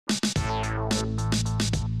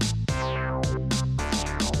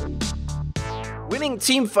winning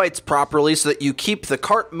team fights properly so that you keep the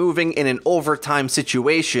cart moving in an overtime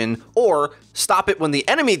situation, or stop it when the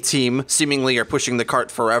enemy team seemingly are pushing the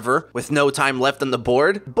cart forever with no time left on the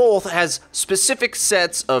board. Both has specific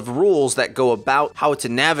sets of rules that go about how to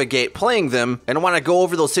navigate playing them, and I want to go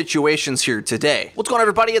over those situations here today. What's going on,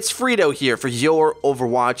 everybody? It's Freedo here for Your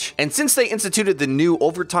Overwatch, and since they instituted the new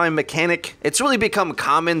overtime mechanic, it's really become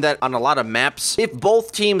common that on a lot of maps, if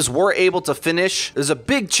both teams were able to finish, there's a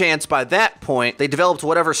big chance by that point they developed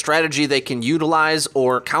whatever strategy they can utilize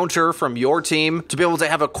or counter from your team to be able to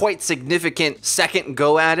have a quite significant second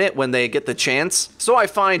go at it when they get the chance. So I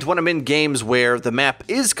find when I'm in games where the map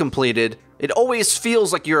is completed, it always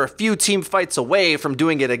feels like you're a few team fights away from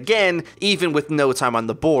doing it again, even with no time on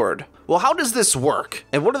the board. Well, how does this work?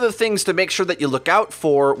 And what are the things to make sure that you look out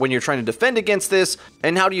for when you're trying to defend against this?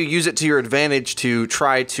 And how do you use it to your advantage to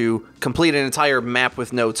try to complete an entire map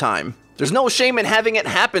with no time? There's no shame in having it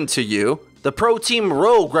happen to you. The pro team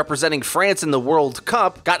Rogue representing France in the World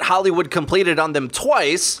Cup got Hollywood completed on them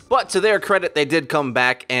twice, but to their credit, they did come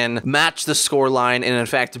back and match the scoreline and in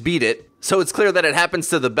fact beat it. So it's clear that it happens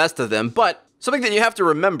to the best of them, but something that you have to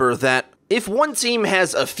remember that if one team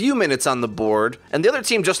has a few minutes on the board and the other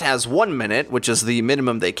team just has 1 minute, which is the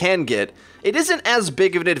minimum they can get, it isn't as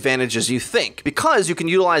big of an advantage as you think, because you can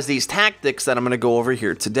utilize these tactics that I'm going to go over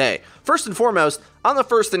here today. First and foremost, on the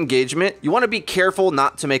first engagement, you want to be careful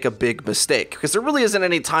not to make a big mistake, because there really isn't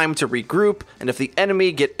any time to regroup, and if the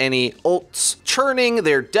enemy get any ults churning,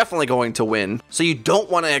 they're definitely going to win. So you don't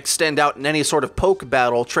want to extend out in any sort of poke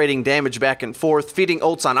battle, trading damage back and forth, feeding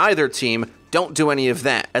ults on either team. Don't do any of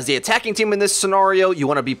that. As the attacking team in this scenario, you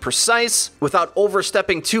want to be precise without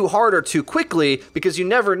overstepping too hard or too quickly, because you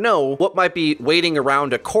never know what might be waiting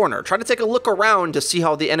around a corner. Try to take a look around to see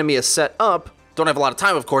how the enemy is set up. Don't have a lot of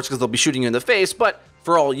time, of course, because they'll be shooting you in the face, but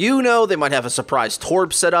for all you know, they might have a surprise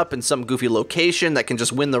Torb set up in some goofy location that can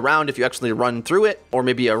just win the round if you actually run through it, or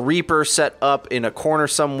maybe a Reaper set up in a corner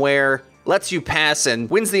somewhere, lets you pass and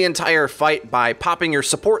wins the entire fight by popping your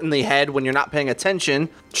support in the head when you're not paying attention.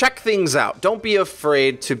 Check things out. Don't be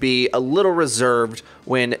afraid to be a little reserved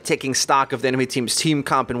when taking stock of the enemy team's team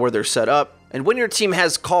comp and where they're set up. And when your team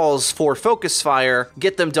has calls for focus fire,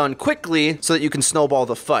 get them done quickly so that you can snowball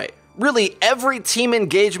the fight. Really, every team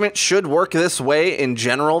engagement should work this way in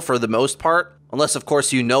general for the most part. Unless, of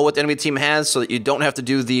course, you know what the enemy team has so that you don't have to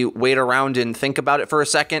do the wait around and think about it for a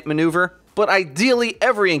second maneuver. But ideally,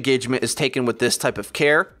 every engagement is taken with this type of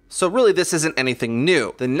care, so really this isn't anything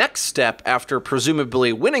new. The next step after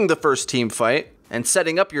presumably winning the first team fight and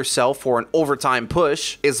setting up yourself for an overtime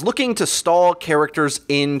push is looking to stall characters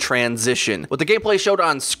in transition. What the gameplay showed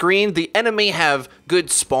on screen, the enemy have good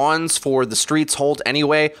spawns for the streets hold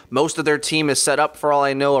anyway. Most of their team is set up, for all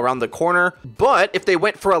I know, around the corner. But if they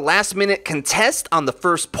went for a last-minute contest on the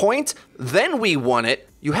first point, then we won it.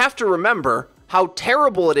 You have to remember how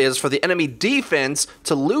terrible it is for the enemy defense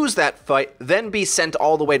to lose that fight, then be sent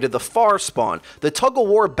all the way to the far spawn. The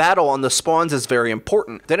tug-of-war battle on the spawns is very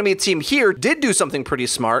important. The enemy team here did do something pretty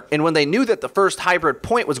smart, and when they knew that the first hybrid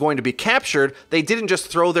point was going to be captured, they didn't just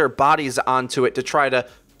throw their bodies onto it to try to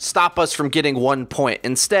stop us from getting 1 point.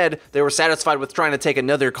 Instead, they were satisfied with trying to take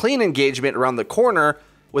another clean engagement around the corner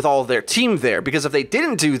with all of their team there, because if they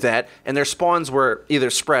didn't do that and their spawns were either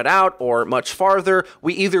spread out or much farther,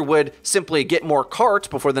 we either would simply get more carts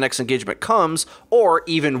before the next engagement comes, or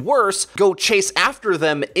even worse, go chase after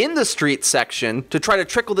them in the street section to try to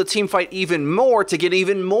trickle the team fight even more to get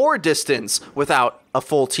even more distance without a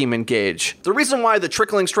full team engage. The reason why the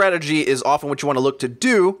trickling strategy is often what you want to look to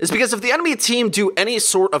do is because if the enemy team do any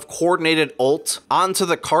sort of coordinated ult onto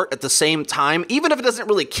the cart at the same time, even if it doesn't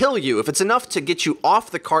really kill you, if it's enough to get you off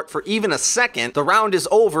the cart for even a second, the round is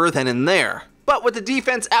over then and there. But what the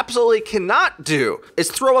defense absolutely cannot do is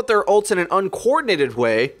throw out their ults in an uncoordinated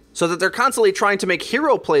way so that they're constantly trying to make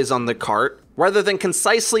hero plays on the cart rather than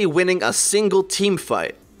concisely winning a single team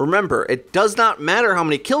fight. Remember, it does not matter how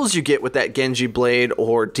many kills you get with that Genji Blade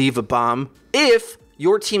or Diva Bomb if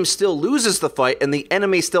your team still loses the fight and the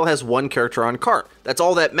enemy still has one character on cart. That's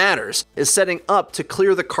all that matters, is setting up to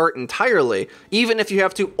clear the cart entirely, even if you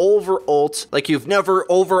have to over-ult like you've never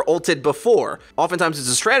over-ulted before. Oftentimes it's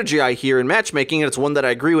a strategy I hear in matchmaking, and it's one that I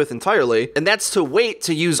agree with entirely, and that's to wait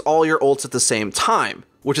to use all your ults at the same time,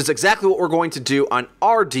 which is exactly what we're going to do on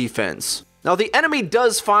our defense. Now, the enemy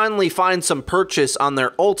does finally find some purchase on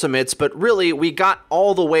their ultimates, but really, we got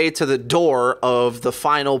all the way to the door of the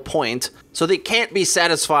final point, so they can't be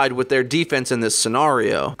satisfied with their defense in this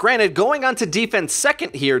scenario. Granted, going on to defense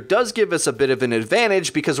second here does give us a bit of an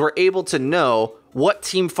advantage because we're able to know what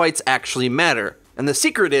team fights actually matter. And the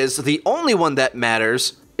secret is, the only one that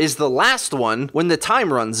matters is the last one when the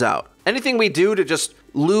time runs out. Anything we do to just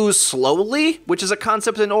lose slowly, which is a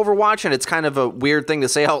concept in Overwatch, and it's kind of a weird thing to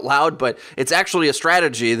say out loud, but it's actually a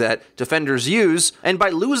strategy that defenders use. And by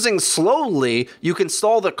losing slowly, you can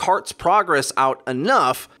stall the cart's progress out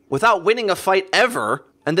enough without winning a fight ever,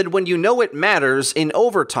 and then when you know it matters in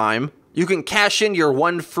overtime, you can cash in your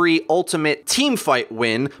one free ultimate team fight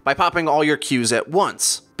win by popping all your Qs at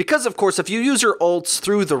once. Because of course, if you use your ults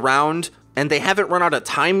through the round, and they haven't run out of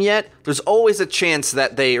time yet, there's always a chance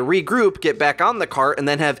that they regroup, get back on the cart, and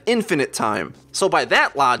then have infinite time. So by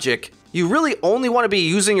that logic, you really only want to be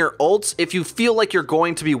using your ults if you feel like you're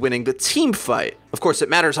going to be winning the team fight. Of course, it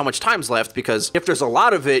matters how much time's left, because if there's a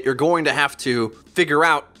lot of it, you're going to have to figure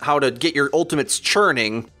out how to get your ultimates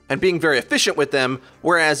churning and being very efficient with them,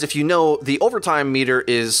 whereas if you know the overtime meter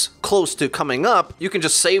is close to coming up, you can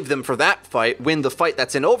just save them for that fight, win the fight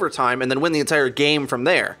that's in overtime, and then win the entire game from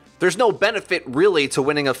there. There's no benefit really to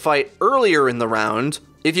winning a fight earlier in the round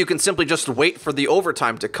if you can simply just wait for the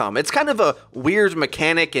overtime to come. It's kind of a weird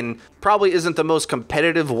mechanic and probably isn't the most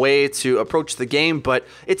competitive way to approach the game, but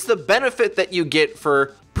it's the benefit that you get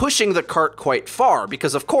for pushing the cart quite far,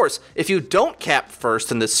 because of course, if you don't cap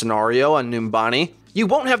first in this scenario on Numbani, you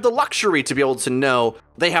won't have the luxury to be able to know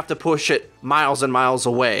they have to push it miles and miles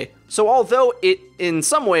away. So although it in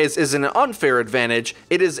some ways is an unfair advantage,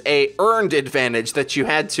 it is a earned advantage that you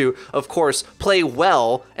had to, of course, play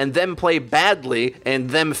well and then play badly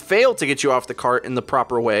and then fail to get you off the cart in the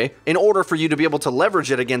proper way in order for you to be able to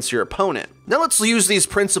leverage it against your opponent. Now let's use these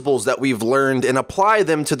principles that we've learned and apply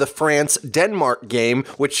them to the France-Denmark game,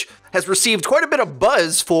 which has received quite a bit of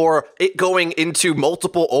buzz for it going into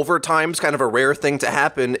multiple overtimes, kind of a rare thing to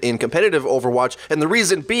happen in competitive Overwatch. And the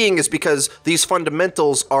reason being is because these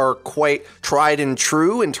fundamentals are quite tried and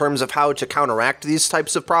true in terms of how to counteract these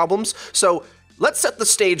types of problems. So let's set the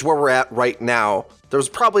stage where we're at right now. There's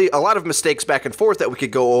probably a lot of mistakes back and forth that we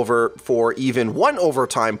could go over for even one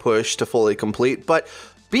overtime push to fully complete, but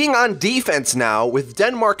being on defense now, with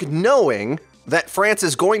Denmark knowing that France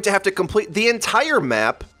is going to have to complete the entire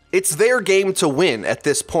map, it's their game to win at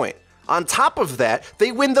this point. On top of that,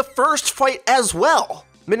 they win the first fight as well,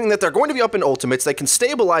 meaning that they're going to be up in ultimates, they can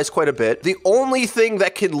stabilize quite a bit. The only thing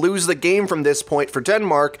that can lose the game from this point for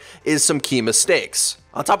Denmark is some key mistakes.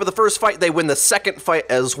 On top of the first fight, they win the second fight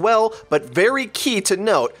as well, but very key to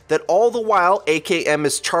note that all the while, AKM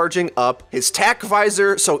is charging up his tac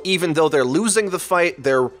visor, so even though they're losing the fight,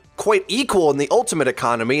 they're quite equal in the ultimate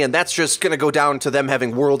economy, and that's just gonna go down to them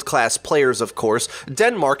having world-class players, of course.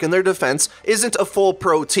 Denmark, in their defense, isn't a full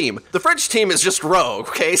pro team. The French team is just rogue,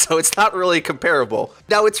 okay? So it's not really comparable.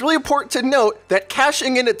 Now, it's really important to note that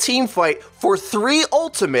cashing in a team fight for 3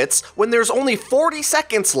 ultimates when there's only 40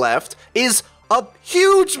 seconds left is a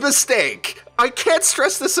huge mistake. I can't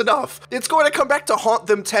stress this enough. It's going to come back to haunt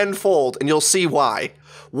them tenfold, and you'll see why.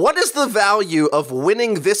 What is the value of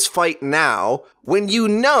winning this fight now when you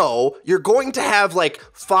know you're going to have like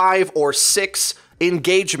 5 or 6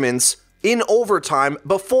 engagements in overtime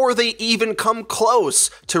before they even come close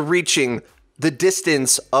to reaching the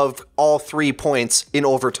distance of all 3 points in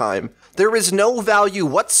overtime? There is no value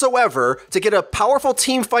whatsoever to get a powerful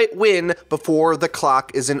team fight win before the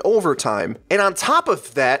clock is in overtime. And on top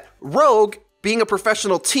of that, Rogue, being a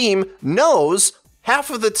professional team, knows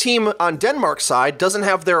half of the team on Denmark's side doesn't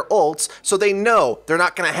have their ults, so they know they're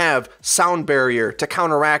not going to have sound barrier to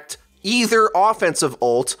counteract either offensive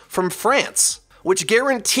ult from France, which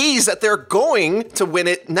guarantees that they're going to win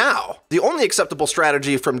it now. The only acceptable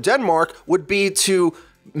strategy from Denmark would be to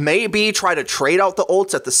maybe try to trade out the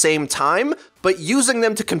ults at the same time, but using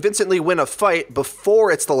them to convincingly win a fight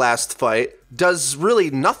before it's the last fight does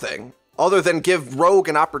really nothing, other than give Rogue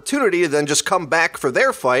an opportunity to then just come back for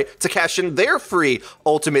their fight to cash in their free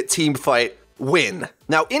ultimate team fight win.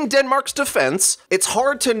 Now, in Denmark's defense, it's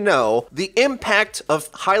hard to know the impact of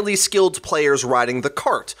highly skilled players riding the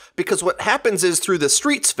cart, because what happens is through the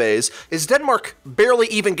streets phase is Denmark barely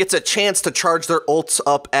even gets a chance to charge their ults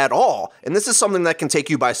up at all. And this is something that can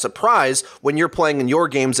take you by surprise when you're playing in your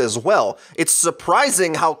games as well. It's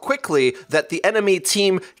surprising how quickly that the enemy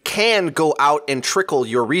team can go out and trickle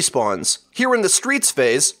your respawns. Here in the streets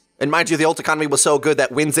phase, and mind you, the ult economy was so good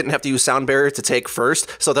that Wins didn't have to use sound barrier to take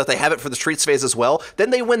first, so that they have it for the streets phase as well.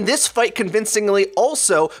 Then they win this fight convincingly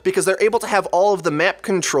also because they're able to have all of the map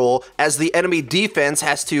control as the enemy defense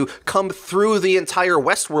has to come through the entire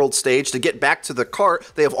Westworld stage to get back to the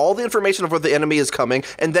cart. They have all the information of where the enemy is coming,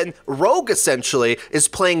 and then Rogue essentially is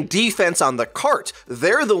playing defense on the cart.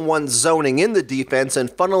 They're the ones zoning in the defense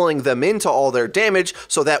and funneling them into all their damage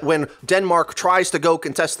so that when Denmark tries to go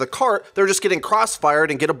contest the cart, they're just getting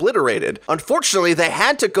crossfired and get obliterated obliterated. Unfortunately, they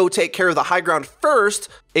had to go take care of the high ground first,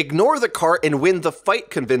 ignore the cart, and win the fight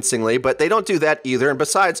convincingly, but they don't do that either, and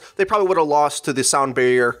besides, they probably would have lost to the sound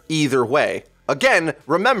barrier either way. Again,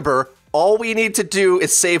 remember, all we need to do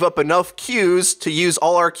is save up enough Qs to use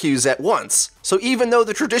all our Qs at once. So even though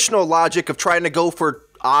the traditional logic of trying to go for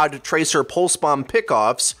odd tracer pulse bomb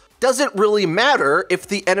pickoffs doesn't really matter if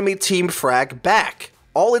the enemy team frag back.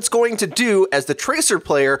 All it's going to do as the tracer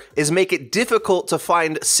player is make it difficult to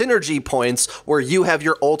find synergy points where you have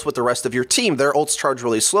your ult with the rest of your team. Their ults charge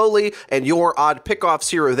really slowly, and your odd pickoffs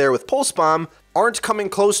here or there with pulse bomb aren't coming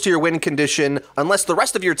close to your win condition unless the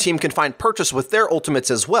rest of your team can find purchase with their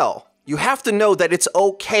ultimates as well. You have to know that it's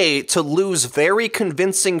okay to lose very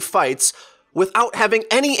convincing fights without having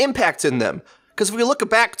any impact in them. Because if we look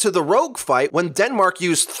back to the Rogue fight, when Denmark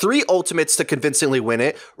used 3 ultimates to convincingly win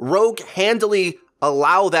it, Rogue handily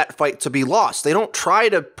allow that fight to be lost. They don't try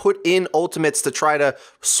to put in ultimates to try to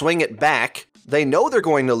swing it back. They know they're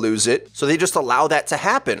going to lose it, so they just allow that to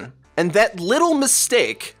happen. And that little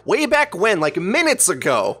mistake, way back when, like minutes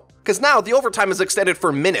ago, because now the overtime is extended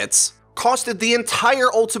for minutes, costed the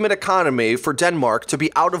entire ultimate economy for Denmark to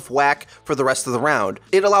be out of whack for the rest of the round.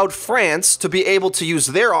 It allowed France to be able to use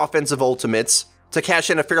their offensive ultimates to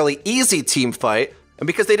cash in a fairly easy team fight, and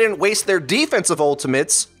because they didn't waste their defensive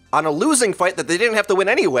ultimates on a losing fight that they didn't have to win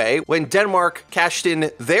anyway, when Denmark cashed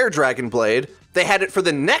in their Dragon Blade, they had it for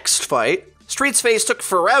the next fight. Street's phase took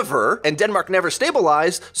forever, and Denmark never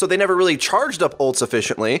stabilized, so they never really charged up ults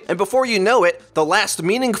efficiently, and before you know it, the last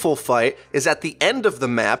meaningful fight is at the end of the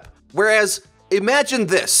map. Whereas, imagine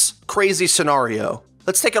this crazy scenario.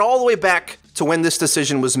 Let's take it all the way back to when this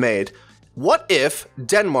decision was made. What if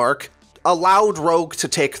Denmark allowed Rogue to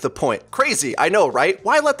take the point? Crazy, I know, right?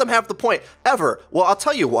 Why let them have the point ever? Well, I'll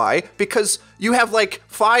tell you why. Because you have like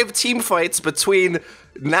 5 team fights between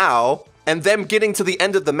now and them getting to the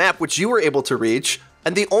end of the map, which you were able to reach,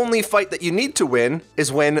 and the only fight that you need to win is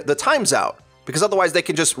when the time's out. Because otherwise they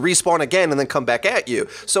can just respawn again and then come back at you.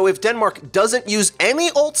 So if Denmark doesn't use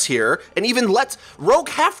any ults here, and even let Rogue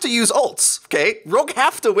have to use ults, okay? Rogue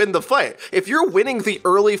have to win the fight. If you're winning the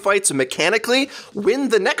early fights mechanically, win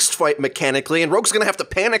the next fight mechanically, and Rogue's gonna have to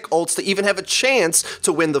panic ults to even have a chance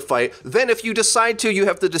to win the fight. Then if you decide to, you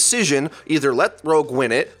have the decision, either let Rogue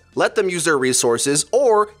win it, let them use their resources,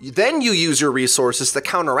 or then you use your resources to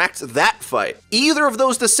counteract that fight. Either of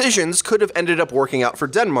those decisions could have ended up working out for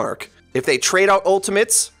Denmark. If they trade out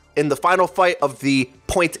ultimates in the final fight of the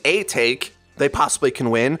point A take, they possibly can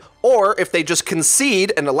win. Or if they just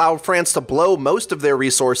concede and allow France to blow most of their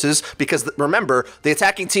resources, because remember, the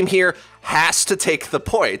attacking team here has to take the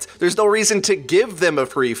point. There's no reason to give them a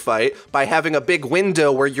free fight by having a big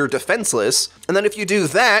window where you're defenseless. And then if you do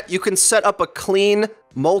that, you can set up a clean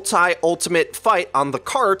multi-ultimate fight on the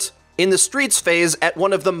cart in the Streets phase at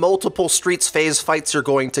one of the multiple Streets phase fights you're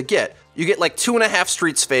going to get. You get like 2.5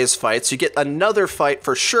 Streets phase fights, you get another fight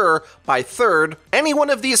for sure by third. Any one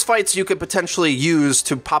of these fights you could potentially use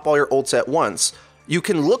to pop all your ults at once. You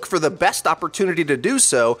can look for the best opportunity to do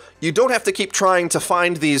so. You don't have to keep trying to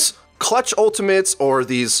find these clutch ultimates or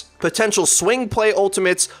these potential swing play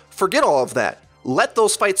ultimates. Forget all of that. Let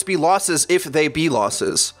those fights be losses if they be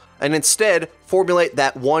losses, and instead formulate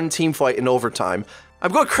that one team fight in overtime.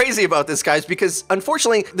 I'm going crazy about this, guys, because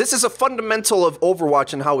unfortunately, this is a fundamental of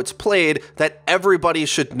Overwatch and how it's played that everybody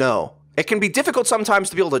should know. It can be difficult sometimes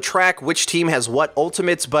to be able to track which team has what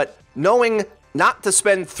ultimates, but knowing not to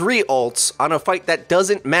spend 3 ults on a fight that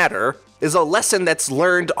doesn't matter is a lesson that's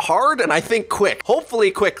learned hard and I think quick. Hopefully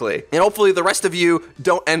quickly. And hopefully the rest of you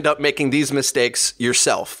don't end up making these mistakes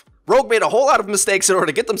yourself. Rogue made a whole lot of mistakes in order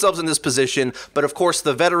to get themselves in this position, but of course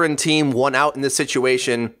the veteran team won out in this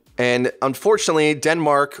situation. And unfortunately,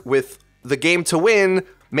 Denmark, with the game to win,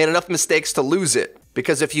 made enough mistakes to lose it.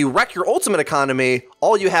 Because if you wreck your ultimate economy,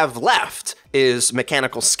 all you have left is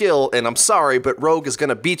mechanical skill, and I'm sorry, but Rogue is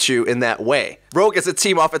gonna beat you in that way. Rogue as a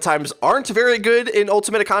team oftentimes aren't very good in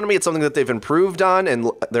ultimate economy. It's something that they've improved on, and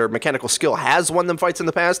their mechanical skill has won them fights in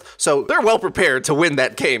the past, so they're well prepared to win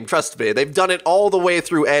that game, trust me. They've done it all the way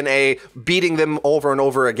through NA, beating them over and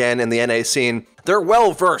over again in the NA scene. They're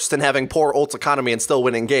well versed in having poor ult economy and still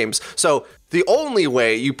winning games, so the only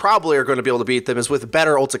way you probably are going to be able to beat them is with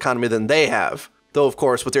better ult economy than they have. Though, of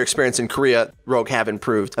course, with their experience in Korea, Rogue have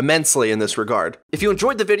improved immensely in this regard. If you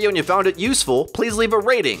enjoyed the video and you found it useful, please leave a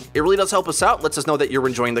rating. It really does help us out, lets us know that you're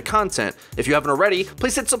enjoying the content. If you haven't already,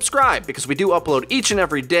 please hit subscribe, because we do upload each and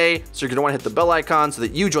every day, so you're going to want to hit the bell icon so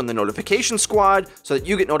that you join the notification squad, so that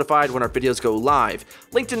you get notified when our videos go live.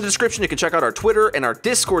 Linked in the description, you can check out our Twitter and our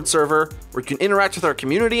Discord server, where you can interact with our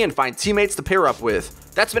community and find teammates to pair up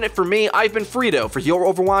with. That's been it for me. I've been FREEDO for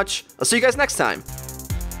Your Overwatch. I'll see you guys next time.